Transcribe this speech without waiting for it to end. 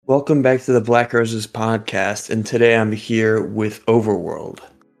Welcome back to the Black Roses podcast, and today I'm here with Overworld.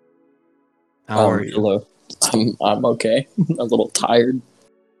 How are you? Hello. I'm okay. A little tired.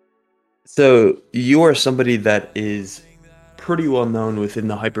 So you are somebody that is pretty well known within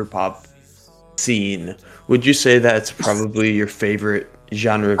the hyperpop scene. Would you say that's probably your favorite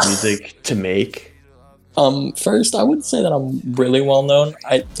genre of music to make? First, I wouldn't say that I'm really well known.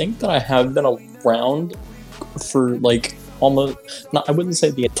 I think that I have been around for like almost not. I wouldn't say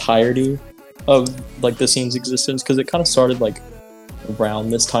the entirety of like the scene's existence because it kind of started like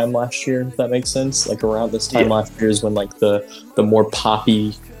around this time last year. If that makes sense. Like around this time last year is when like the more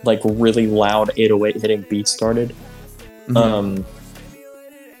poppy, like really loud 808 hitting beats started. Mhm.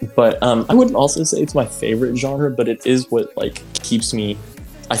 But I wouldn't also say it's my favorite genre, but it is what like keeps me.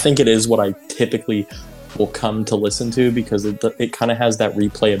 I think it is what I typically will come to listen to because it kind of has that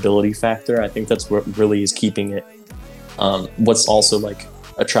replayability factor. I think that's what really is keeping it. What's also like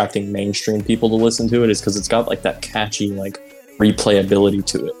attracting mainstream people to listen to it is because it's got like that catchy like replayability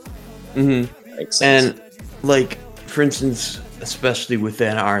to it. Mm-hmm. Makes sense. And like, for instance, especially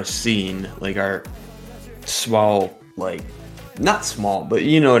within our scene, like our small, like not small, but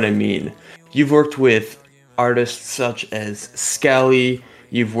you know what I mean. You've worked with artists such as Skelly.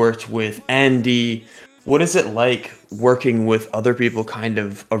 You've worked with Andy. What is it like working with other people kind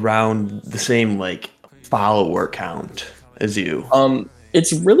of around the same like follower count as you?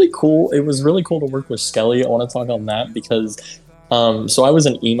 It's really cool. It was really cool to work with Skelly. I want to talk on that because so I was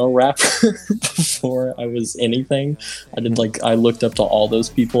an emo rapper before I was anything. I looked up to all those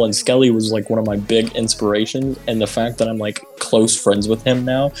people, and Skelly was like one of my big inspirations. And the fact that I'm like close friends with him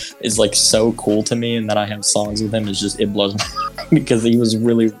now is like so cool to me, and that I have songs with him is just it blows my mind because he was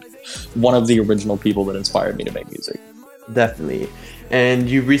really one of the original people that inspired me to make music. Definitely. And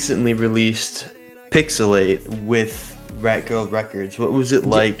you recently released Pixelate with Rat Girl Records. What was it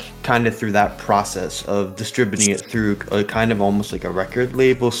like kind of through that process of distributing it through a kind of almost like a record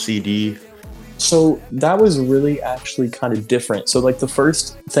label CD? So that was really actually kind of different. So like the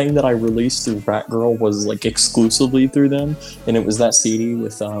first thing that I released through Rat Girl was like exclusively through them, and it was that CD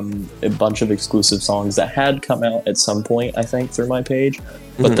with a bunch of exclusive songs that had come out at some point, I think, through my page,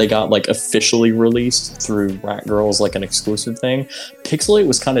 but they got like officially released through Rat Girl as like an exclusive thing. Pixelate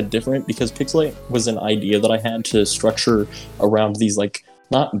was kind of different because Pixelate was an idea that I had to structure around these like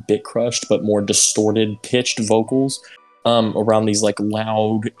not bit crushed but more distorted pitched vocals around these like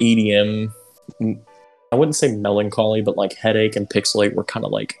loud EDM. I wouldn't say melancholy, but like Headache and Pixelate were kind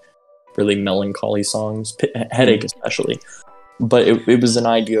of like really melancholy songs. Headache especially. But it was an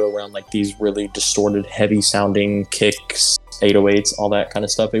idea around like these really distorted, heavy sounding kicks, 808s, all that kind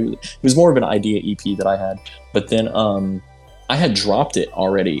of stuff. It was more of an idea EP that I had. But then I had dropped it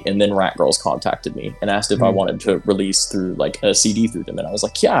already, and then Rat Girls contacted me and asked if I wanted to release through like a CD through them, and I was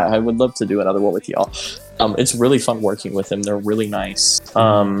like, yeah, I would love to do another one with y'all. It's really fun working with them. They're really nice.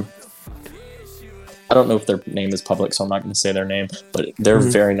 I don't know if their name is public, so I'm not going to say their name, but they're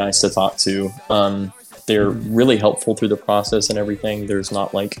very nice to talk to. They're really helpful through the process and everything. There's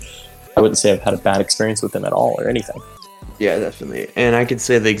not like, I wouldn't say I've had a bad experience with them at all or anything. Yeah, definitely. And I could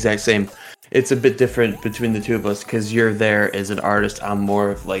say the exact same. It's a bit different between the two of us because you're there as an artist. I'm more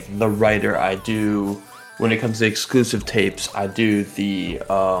of like the writer. I do, when it comes to exclusive tapes, I do the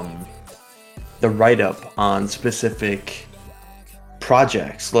write-up on specific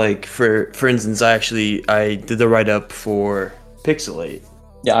projects. Like for instance, I did the write-up for Pixelate.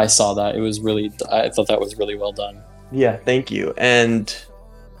 Yeah, I saw that. I thought that was really well done. Yeah, thank you. And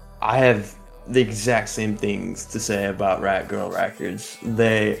I have the exact same things to say about Rat Girl Records.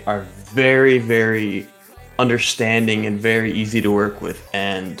 They are very, very understanding and very easy to work with,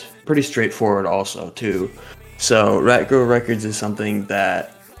 and pretty straightforward also too. So Rat Girl Records is something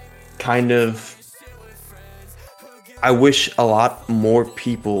that kind of I wish a lot more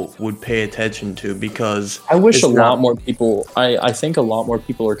people would pay attention to, because I wish lot more people. I think a lot more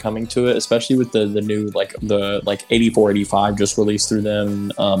people are coming to it, especially with the new like 8485 just released through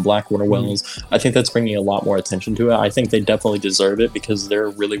them, Blackwater Wells. I think that's bringing a lot more attention to it. I think they definitely deserve it because they're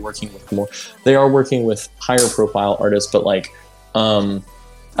really working with more. They are working with higher profile artists, but like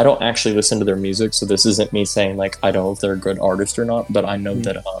I don't actually listen to their music, so this isn't me saying like I don't know if they're a good artist or not, but I know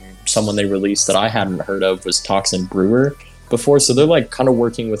that someone they released that I hadn't heard of was Toxin Brewer before, so they're like kind of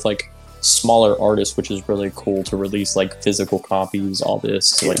working with like smaller artists, which is really cool to release like physical copies, all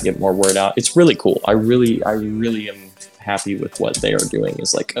this to like get more word out. It's really cool. I really am happy with what they are doing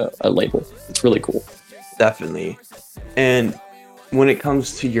as like a label. It's really cool. Definitely. And when it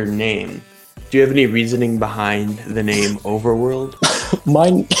comes to your name, do you have any reasoning behind the name Overworld?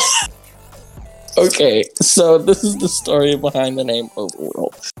 Mine. Okay, So this is the story behind the name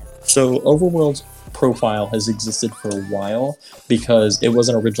Overworld. So Overworld's profile has existed for a while because it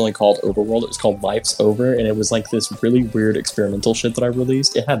wasn't originally called Overworld. It was called Life's Over, and it was like this really weird experimental shit that I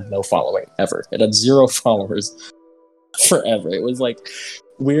released. It had no following ever. It had 0 followers forever. It was like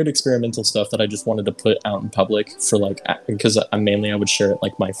weird experimental stuff that I just wanted to put out in public for like, because I would share it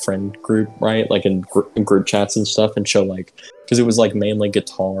like my friend group, right? Like in group chats and stuff, and show like, because it was like mainly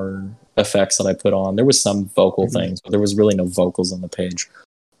guitar effects that I put on. There was some vocal things, but there was really no vocals on the page.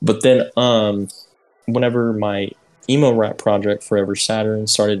 But then whenever my emo rap project Forever Saturn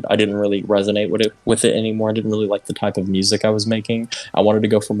started, I didn't really resonate with it anymore. I didn't really like the type of music I was making. I wanted to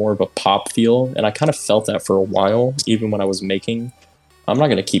go for more of a pop feel, and I kind of felt that for a while, even when I was making, I'm not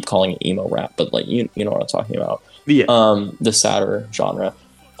going to keep calling it emo rap, but like you know what I'm talking about. Yeah. The sadder genre.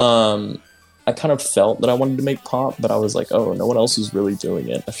 I kind of felt that I wanted to make pop, but I was like, oh, no one else is really doing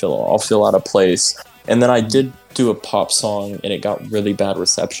it. I'll feel out of place. And then I did do a pop song, and it got really bad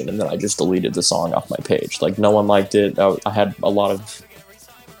reception, and then I just deleted the song off my page. Like, no one liked it. I had a lot of...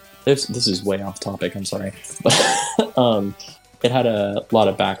 This is way off topic, I'm sorry. But it had a lot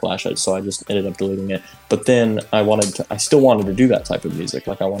of backlash, so I just ended up deleting it. But then I still wanted to do that type of music.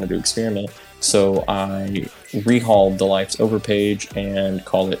 Like, I wanted to experiment. So I rehauled the Life's Over page and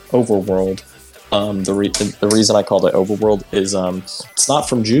called it Overworld. The reason I called it Overworld is it's not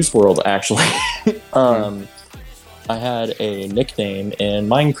from Juice World, actually. I had a nickname in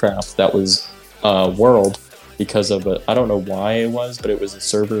Minecraft that was World because of I don't know why it was, but it was a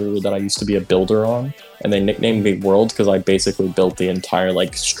server that I used to be a builder on, and they nicknamed me World because I basically built the entire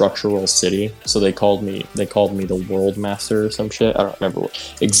like structural city. So they called me the World Master or some shit. I don't remember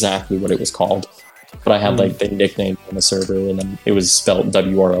exactly what it was called, but I had like the nickname on the server, and then it was spelled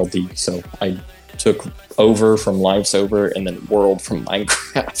WRLD. So I took Over from Life's Over and then World from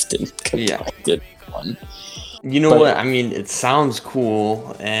Minecraft and combined it in one. You know what? I mean, it sounds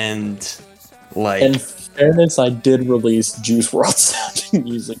cool, and like... In fairness, I did release Juice WRLD sounding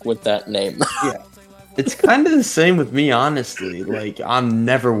music with that name. Yeah. It's kind of the same with me, honestly. Like, I'm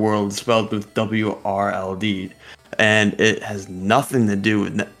Neverworld spelled with WRLD, and it has nothing to do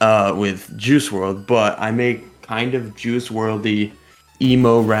with Juice WRLD, but I make kind of Juice WRLD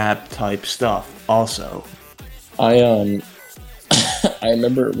emo rap type stuff also. I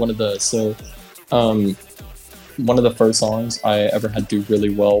remember one of the first songs I ever had do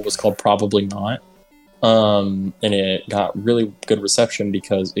really well was called Probably Not. And it got really good reception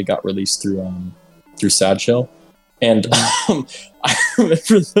because it got released through Sad Shell. And I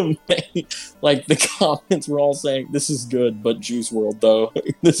remember the comments were all saying, "This is good, but Juice WRLD though.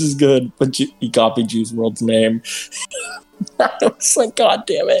 This is good, but he copied Juice WRLD's name." I was like, God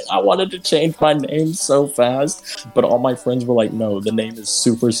damn it, I wanted to change my name so fast, but all my friends were like, no, the name is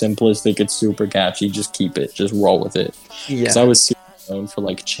super simplistic, it's super catchy, just keep it, just roll with it. Because I was super known for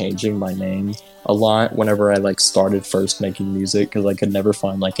like changing my name a lot whenever I like started first making music, because I could never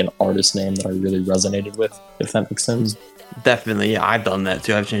find like an artist name that I really resonated with, if that makes sense. Definitely, yeah, I've done that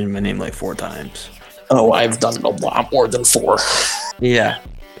too. I've changed my name like 4 times. Oh, I've done it a lot more than 4. Yeah,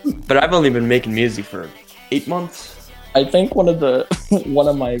 but I've only been making music for 8 months. I think one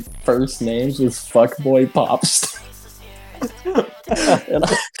of my first names was Fuckboy Pops.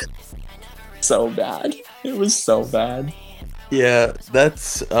 So bad. It was so bad. Yeah,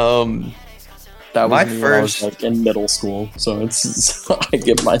 that's that was my me first. When I was like in middle school, so I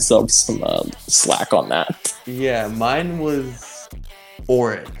give myself some slack on that. Yeah, mine was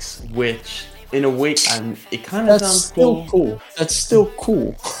Oryx, which in a way, it kind of sounds still cool. That's still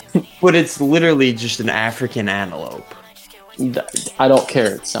cool, but it's literally just an African antelope. I don't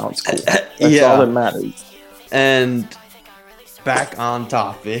care. It sounds cool. That's all that matters. And back on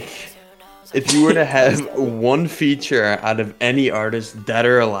topic, if you were to have one feature out of any artist, dead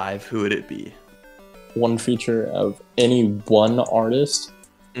or alive, who would it be? One feature of any one artist?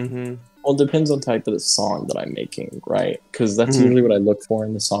 Mm-hmm. Well, it depends on the type of the song that I'm making, right? Because that's usually what I look for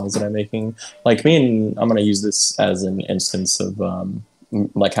in the songs that I'm making. Like I'm going to use this as an instance of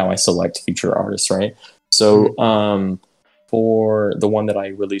like how I select feature artists, right? So for the one that I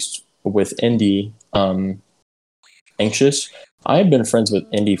released with Indie, Anxious, I have been friends with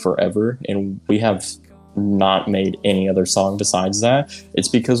Indie forever, and we have not made any other song besides that. It's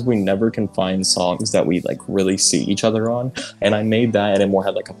because we never can find songs that we like really see each other on, and I made that and it more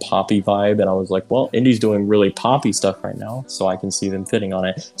had like a poppy vibe, and I was like, well, Indie's doing really poppy stuff right now, so I can see them fitting on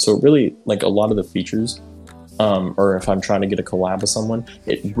it. So it really, like, a lot of the features, or if I'm trying to get a collab with someone,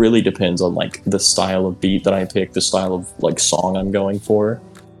 it really depends on like the style of beat that I pick, the style of like song I'm going for.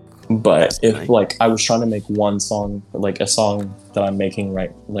 But if Definitely. like I was trying to make one song, like a song that I'm making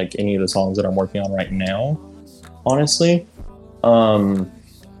right, like any of the songs that I'm working on right now, honestly, um,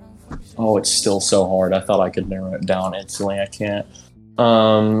 oh, it's still so hard. I thought I could narrow it down instantly. I can't.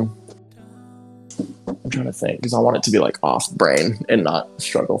 Um, I'm trying to think because I want it to be like off brain and not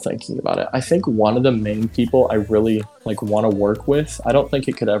struggle thinking about it. I think one of the main people I really like want to work with. I don't think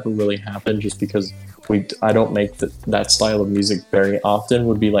it could ever really happen just because I don't make that style of music very often.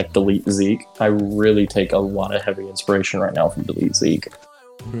 Would be like Delete Zeke. I really take a lot of heavy inspiration right now from Delete Zeke.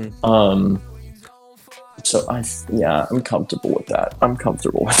 Mhm. Um, so yeah, I'm comfortable with that. I'm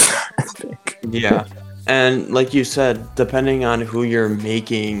comfortable with that, I think. Yeah. And like you said, depending on who you're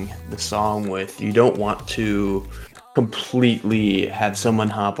making the song with, you don't want to completely have someone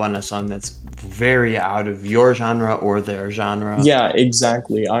hop on a song that's very out of your genre or their genre. Yeah,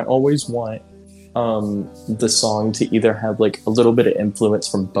 exactly. I always want the song to either have like a little bit of influence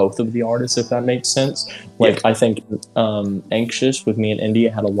from both of the artists, if that makes sense. Yeah. Like I think Anxious with me and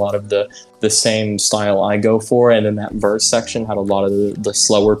India had a lot of the same style I go for, and then that verse section had a lot of the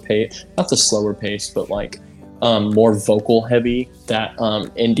slower pace, not the slower pace, but like more vocal heavy that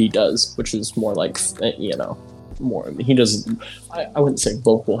Indy does, which is more like more he does. I wouldn't say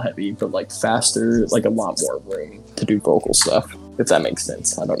vocal heavy, but like faster, like a lot more room to do vocal stuff, if that makes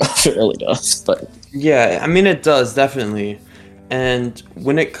sense. I don't know if it really does, but Yeah, I mean it does definitely. And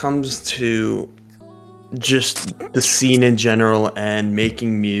when it comes to just the scene in general and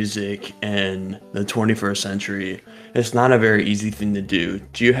making music in the 21st century, it's not a very easy thing to do.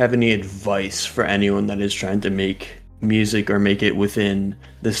 Do you have any advice for anyone that is trying to make music or make it within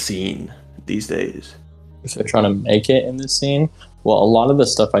the scene these days? if they're trying to make it in this scene, well, a lot of the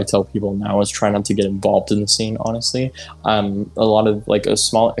stuff I tell people now is try not to get involved in the scene. Honestly, a lot of like a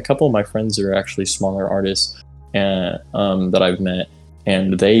couple of my friends are actually smaller artists, and that I've met,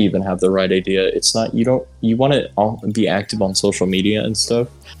 and they even have the right idea. It's not you want to be active on social media and stuff,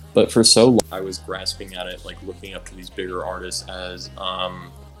 but for so long I was grasping at it, like looking up to these bigger artists as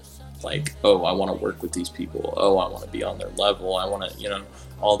like, oh, I want to work with these people. Oh, I want to be on their level. I want to,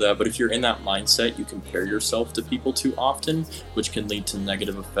 all that. But if you're in that mindset, you compare yourself to people too often, which can lead to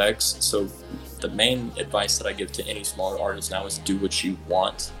negative effects. So the main advice that I give to any smaller artist now is do what you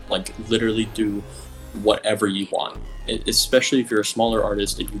want. Like literally do whatever you want. Especially if you're a smaller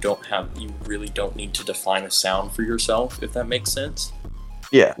artist and you really don't need to define a sound for yourself, if that makes sense.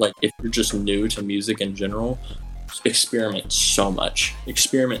 Yeah. Like if you're just new to music in general, experiment so much.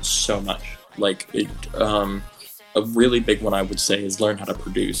 Like a really big one I would say is learn how to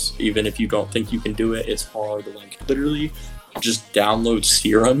produce. Even if you don't think you can do it, it's hard. Like literally just download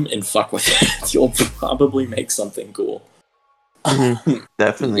Serum and fuck with it. You'll probably make something cool.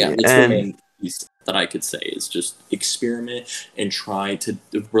 Definitely. Yeah, it's the And main piece that I could say is just experiment and try to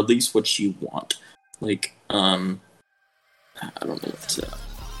release what you want. Like I don't know what to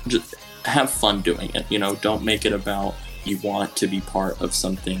just have fun doing it. Don't make it about you want to be part of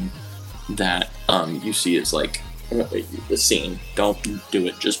something that you see as like the scene. Don't do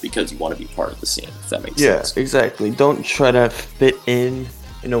it just because you want to be part of the scene, if that makes sense. yeah, exactly. Don't try to fit in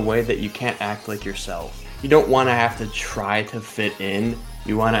a way that you can't act like yourself. You don't want to have to try to fit in.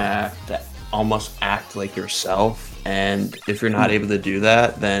 You want to have to almost act like yourself. And if you're not able to do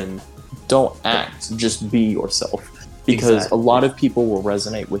that, then Don't act, just be yourself. Because a lot of people will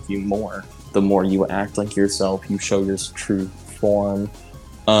resonate with you more the more you act like yourself, you show your true form.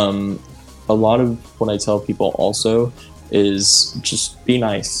 A lot of what I tell people also is just be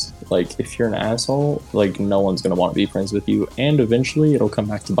nice. Like if you're an asshole, like no one's gonna want to be friends with you, and eventually it'll come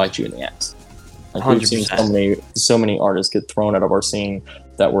back to bite you in the ass. Like we've seen 100%. so many artists get thrown out of our scene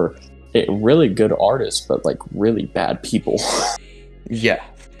that were really good artists, but like really bad people. Yeah,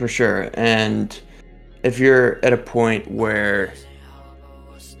 for sure. And if you're at a point where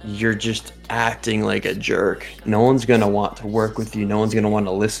you're just acting like a jerk, no one's gonna want to work with you. No one's gonna want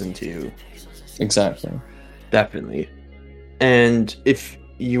to listen to you. Exactly. Definitely. And if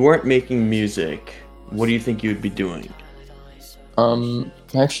you weren't making music, what do you think you would be doing?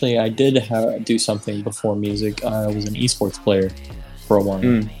 Actually, I did do something before music. I was an esports player for a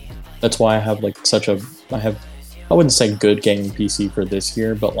while. That's why I have like I wouldn't say good gaming PC for this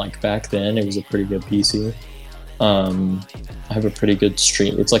year, but like back then it was a pretty good PC. I have a pretty good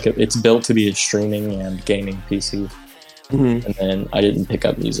stream. It's built to be a streaming and gaming PC. And then I didn't pick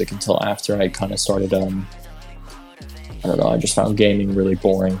up music until after I kind of started. I don't know. I just found gaming really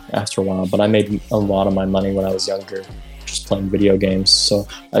boring after a while. But I made a lot of my money when I was younger, just playing video games. So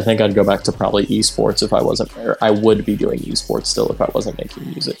I think I'd go back to probably esports if I wasn't there. I would be doing esports still if I wasn't making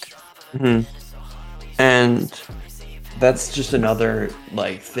music. And that's just another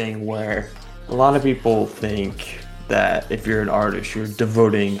like thing where a lot of people think that if you're an artist, you're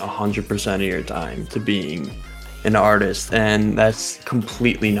devoting 100% of your time to being an artist, and that's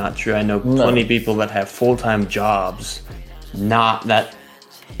completely not true. I know plenty No, of people that have full-time jobs, not that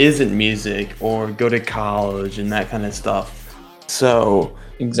isn't music or go to college and that kind of stuff. So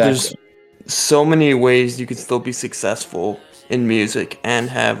there's exactly. so many ways you could still be successful in music and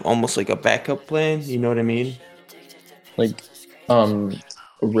have almost like a backup plan. You know what I mean? Like, um,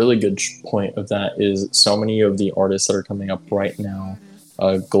 a really good point of that is so many of the artists that are coming up right now,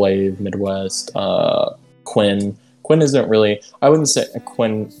 Glaive, Midwest, Quinn. Quinn isn't really. I wouldn't say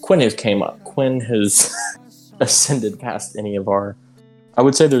Quinn. Quinn has came up. Quinn has ascended past any of our. I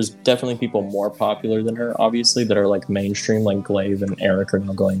would say there's definitely people more popular than her, obviously, that are like mainstream, like Glaive and Eric are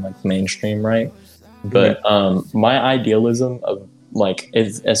now going like mainstream, right? Hmm. But my idealism of like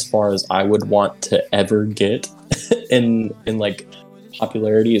as far as I would want to ever get in like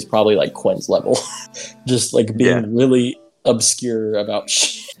popularity is probably like Quinn's level, just like Yeah. being really obscure about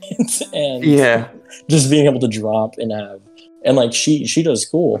shit and Yeah. just being able to drop and have and like she does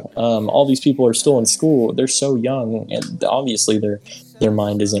school. All these people are still in school. They're so young, and obviously their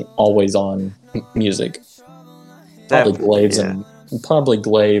mind isn't always on music. Probably Definitely. Glaives Yeah. and probably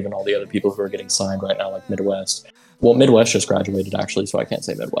Glaive and all the other people who are getting signed right now, like Midwest. Well, Midwest just graduated actually, so I can't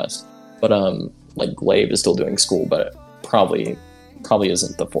say Midwest. But like Glaive is still doing school, but it probably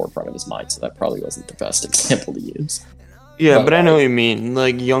isn't the forefront of his mind, so that probably wasn't the best example to use. Yeah, But but I know like, what you mean.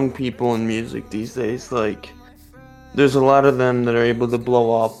 Like young people in music these days, like there's a lot of them that are able to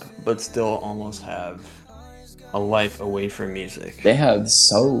blow up but still almost have a life away from music. they have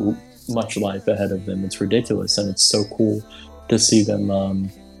so much life ahead of them. It's ridiculous, and it's so cool to see them. Um,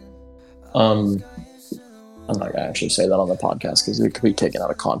 I'm not gonna actually say that on the podcast because it could be taken out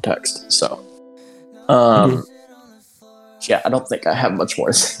of context. So, Mhm. um, yeah, I don't think I have much more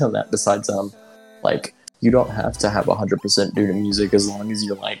to say on that besides like you don't have to have 100% due to music as long as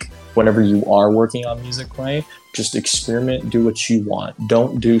you're like whenever you are working on music, right? Just experiment, do what you want.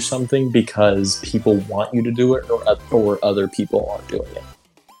 Don't do something because people want you to do it or other people are doing it.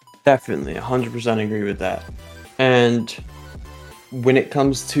 Definitely, 100% agree with that. And when it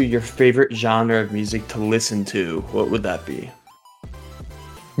comes to your favorite genre of music to listen to, what would that be?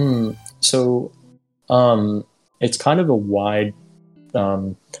 So, um, it's kind of a wide.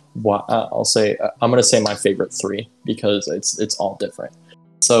 I'll say I'm gonna say my favorite three because it's all different.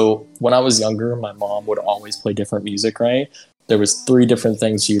 So when I was younger, my mom would always play different music. Right, there was three different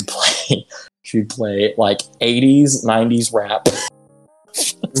things she'd play. She'd play like 80s, 90s rap.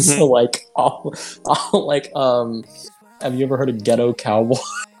 So Hmm. like all like have you ever heard of Ghetto Cowboy?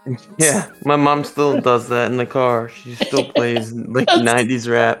 Yeah, my mom still does that in the car. She still plays like 90s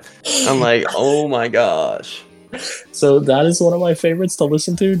rap. I'm like, oh my gosh. So that is one of my favorites to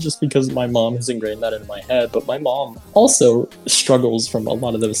listen to just because my mom has ingrained that in my head. But my mom also struggles from a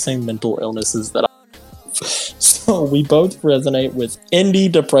lot of those same mental illnesses that I have. So we both resonate with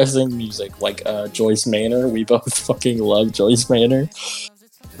indie depressing music like Joyce Manor. We both fucking love Joyce Manor.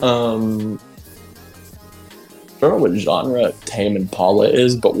 Um, I don't know what genre Tame Impala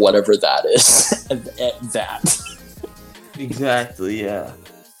is, but whatever that is, that. Exactly, yeah.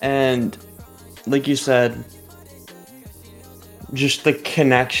 And like you said, just the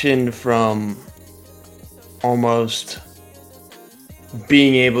connection from almost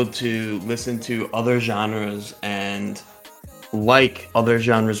being able to listen to other genres and like other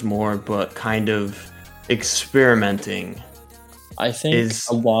genres more, but kind of experimenting I think a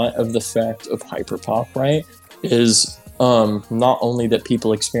is lot of the fact of hyperpop, right, is not only that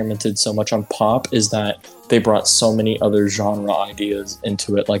people experimented so much on pop, is that they brought so many other genre ideas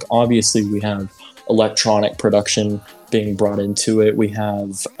into it. Like obviously we have electronic production being brought into it. We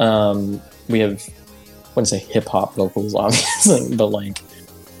have I wouldn't say hip hop vocals, obviously, but like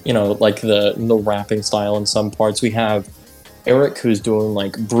like the rapping style in some parts. We have Eric who's doing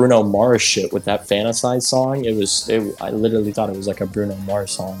like Bruno Mars shit with that Fantasize song. I literally thought it was like a Bruno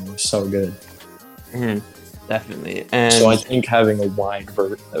Mars song. It was so good. mhm, definitely. So I And think having a wide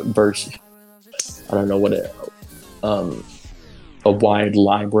verse, I don't know what it, um, a wide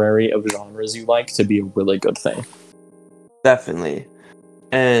library of genres you like to be a really good thing. definitely.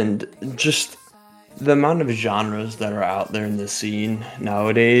 And just the amount of genres that are out there in the scene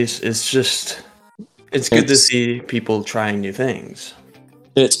nowadays is just it's good to It's see people trying new things.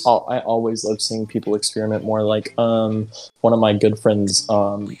 it's all I always love seeing people experiment more. Like one of my good friends,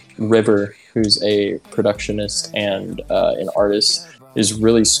 River, who's a productionist and an artist, is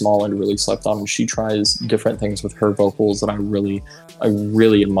really small and really slept on, and she tries different things with her vocals that I really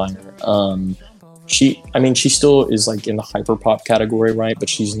admire. she still is like in the hyperpop category, right? But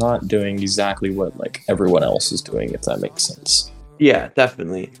she's not doing exactly what like everyone else is doing, if that makes sense. Yeah,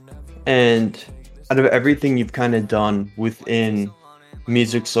 definitely. And out of everything you've kind of done within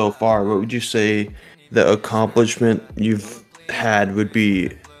music so far, what would you say the accomplishment you've had would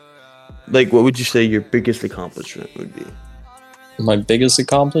be? Like, what would you say your biggest accomplishment would be? My biggest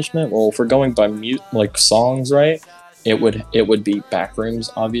accomplishment, well, if we're going by like songs, right? It would be Backrooms,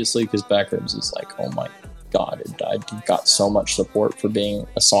 obviously, because Backrooms is like, oh my god, I got so much support for being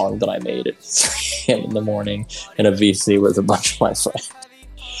a song that I made at 3 a.m. in the morning in a VC with a bunch of my friends.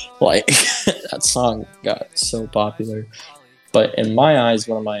 Like that song got so popular. But in my eyes,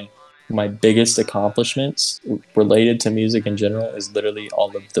 one of my biggest accomplishments related to music in general is literally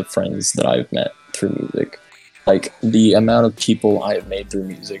all of the friends that I've met through music. Like the amount of people I have made through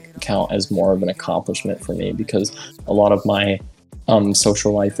music count as more of an accomplishment for me, because a lot of my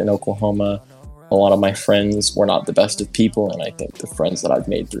social life in Oklahoma, a lot of my friends were not the best of people, and I think the friends that I've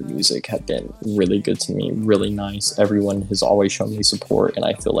made through music have been really good to me, really nice. Everyone has always shown me support, and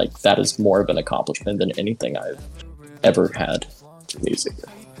I feel like that is more of an accomplishment than anything I've ever had through music.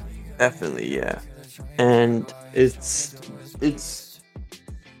 Definitely, yeah. And it's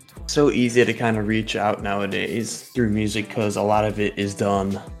so easy to kind of reach out nowadays through music because a lot of it is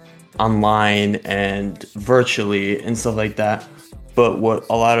done online and virtually and stuff like that. But what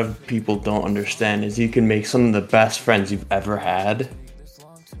a lot of people don't understand is you can make some of the best friends you've ever had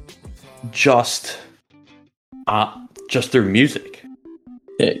just through music.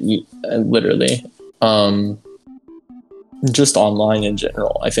 Literally. Just online in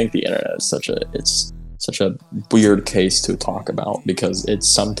general. I think the internet is such a weird case to talk about, because it's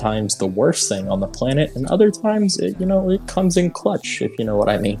sometimes the worst thing on the planet, and other times it comes in clutch, if you know what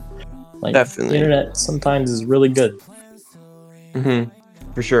I mean. Like, Definitely. the internet sometimes is really good.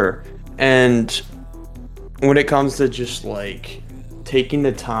 For sure. And when it comes to just like taking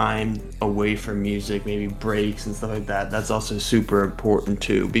the time away from music, maybe breaks and stuff like that, that's also super important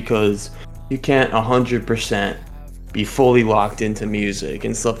too, because you can't 100% be fully locked into music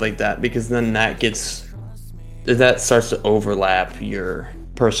and stuff like that, because then that starts to overlap your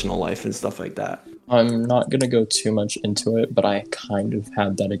personal life and stuff like that. I'm not going to go too much into it, but I kind of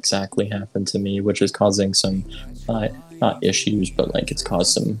had that exactly happen to me, which is causing some, not issues, but like it's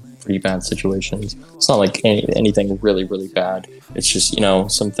caused some pretty bad situations. It's not like anything really, really bad. It's just,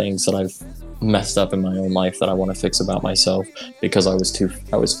 some things that I've messed up in my own life that I want to fix about myself, because I was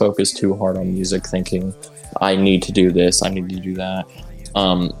focused too hard on music, thinking I need to do this, I need to do that.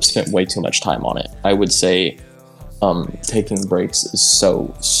 Spent way too much time on it. I would say taking breaks is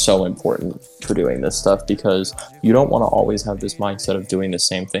so important for doing this stuff, because you don't want to always have this mindset of doing the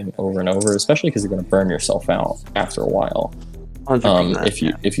same thing over and over, especially because you're going to burn yourself out after a while.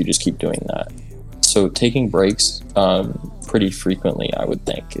 If you just keep doing that. So taking breaks pretty frequently, I would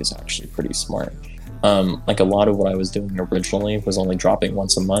think, is actually pretty smart. Like a lot of what I was doing originally was only dropping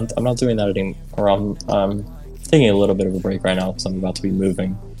once a month. I'm not doing that anymore. I'm taking a little bit of a break right now because I'm about to be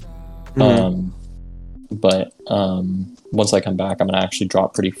moving. But once I come back, I'm gonna actually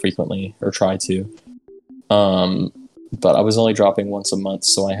drop pretty frequently, or try to. But I was only dropping once a month,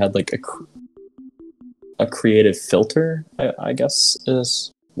 so I had like a creative filter, I guess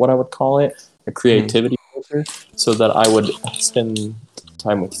is what I would call it, a creativity filter, so that I would spend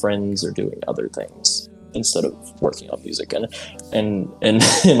time with friends or doing other things instead of working on music. And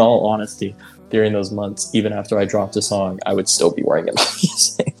in all honesty, during those months, even after I dropped a song, I would still be worrying about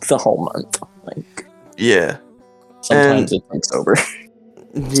music the whole month. Like, yeah, sometimes it takes over.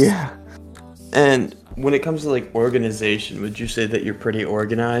 Yeah. And when it comes to like organization, would you say that you're pretty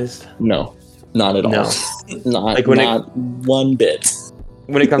organized? No, not at all. No. not one bit.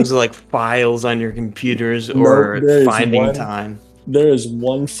 When it comes to like files on your computers or finding time. There is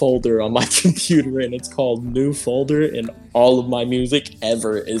one folder on my computer, and it's called New Folder, and all of my music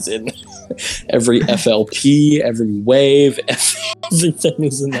ever is in every FLP, every wave, everything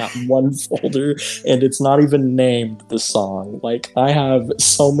is in that one folder, and it's not even named the song. Like, I have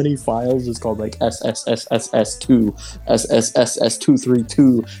so many files, it's called like SSSSS2,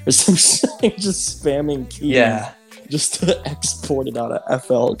 SSSS232, or something, just spamming keys. Yeah. Just to export it out of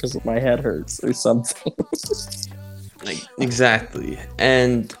FL because my head hurts or something. Like, exactly.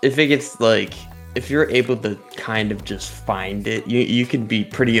 And if it gets like, if you're able to kind of just find it, you can be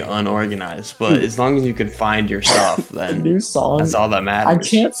pretty unorganized, but as long as you can find your stuff, then new song, that's all that matters. I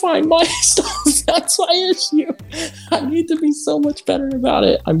can't find my stuff. That's my issue. I need to be so much better about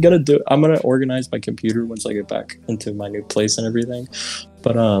it. I'm gonna organize my computer once I get back into my new place and everything.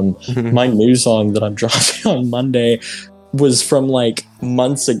 But my new song that I'm dropping on Monday, was from like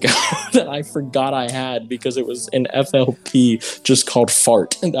months ago that I forgot I had because it was an FLP just called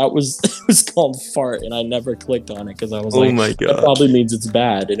Fart. And that was it was called Fart and I never clicked on it because I was Oh like, my that god. probably means it's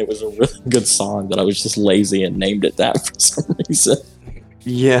bad. And it was a really good song that I was just lazy and named it that for some reason.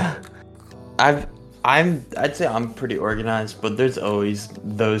 Yeah. I've I'd say I'm pretty organized, but there's always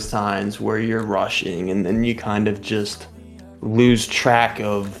those times where you're rushing and then you kind of just lose track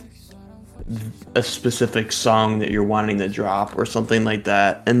of a specific song that you're wanting to drop or something like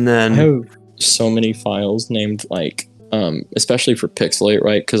that. And I then have so many files named like especially for Pixelate,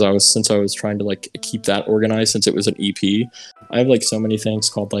 right? Because I was trying to like keep that organized since it was an EP. I have like so many things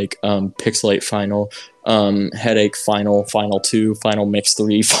called like Pixelate Final, Headache Final, Final 2, Final Mix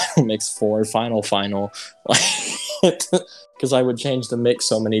 3, Final Mix 4, Final, like because I would change the mix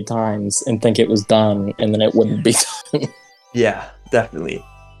so many times and think it was done and then it wouldn't be done. yeah, definitely.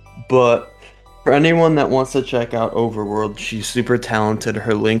 But for anyone that wants to check out Overworld, she's super talented.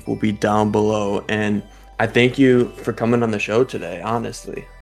 Her link will be down below. And I thank you for coming on the show today, honestly.